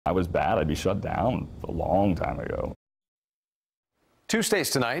I was bad, I'd be shut down a long time ago. 2 states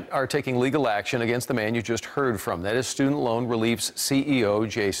tonight are taking legal action against the man you just heard from. That is Student Loan Relief's CEO,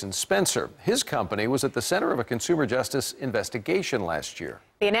 Jason Spencer. His company was at the center of a consumer justice investigation last year.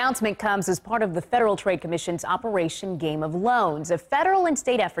 The announcement comes as part of the Federal Trade Commission's Operation Game of Loans, a federal and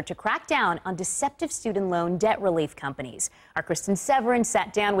state effort to crack down on deceptive student loan debt relief companies. Our Kristen Severin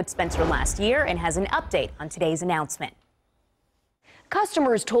sat down with Spencer last year and has an update on today's announcement.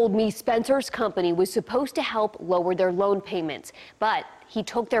 Customers told me Spencer's company was supposed to help lower their loan payments, but he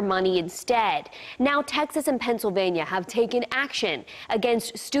took their money instead. Now Texas and Pennsylvania have taken action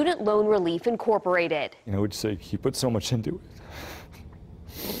against Student Loan Relief Incorporated. You know, it's say he put so much into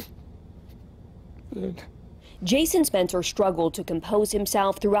it. Jason Spencer struggled to compose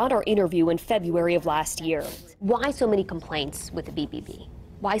himself throughout our interview in February of last year. Why so many complaints with the BBB?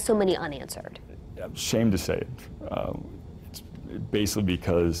 Why so many unanswered? I'm ashamed to say it. It's basically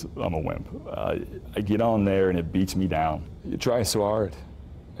because I'm a wimp. I get on there and it beats me down. You try so hard,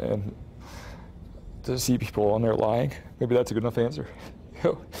 and to see people on there lying, maybe that's a good enough answer.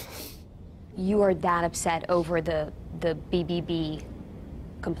 You are that upset over the BBB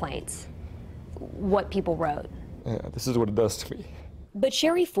complaints, what people wrote. Yeah, this is what it does to me. But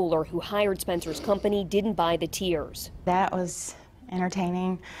Sherry Fuller, who hired Spencer's company, didn't buy the tears. That was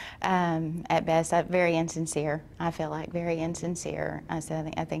entertaining at best, very insincere. I feel like very insincere. I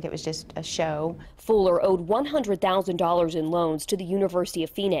think it was just a show. Fuller owed $100,000 in loans to the University of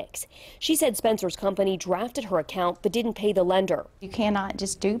Phoenix. She said Spencer's company drafted her account but didn't pay the lender. You cannot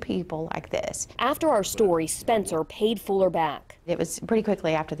just do people like this. After our story, Spencer paid Fuller back. It was pretty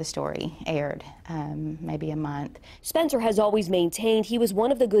quickly after the story aired, maybe a month. Spencer has always maintained he was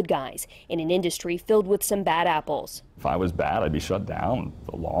one of the good guys in an industry filled with some bad apples. If I was bad, I'd be shut down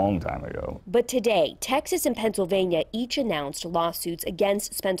a long time ago. But today, Texas and Pennsylvania each announced lawsuits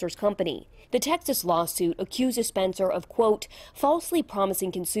against Spencer's company. The Texas lawsuit accuses Spencer of, quote, falsely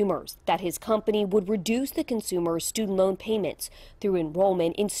promising consumers that his company would reduce the consumer's student loan payments through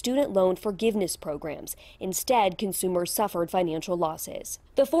enrollment in student loan forgiveness programs. Instead, consumers suffered financial losses.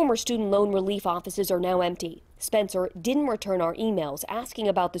 The former student loan relief offices are now empty. Spencer didn't return our emails asking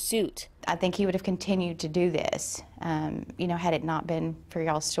about the suit. I think he would have continued to do this, you know, had it not been for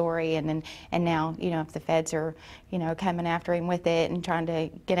y'all's story. And now, you know, if the feds are, you know, coming after him with it and trying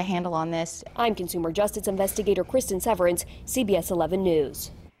to get a handle on this. I'm consumer justice investigator Kristen Severin, CBS 11 News.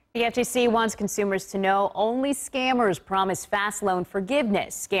 The FTC wants consumers to know only scammers promise fast loan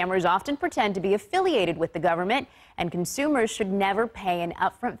forgiveness. Scammers often pretend to be affiliated with the government, and consumers should never pay an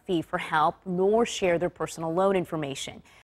upfront fee for help nor share their personal loan information.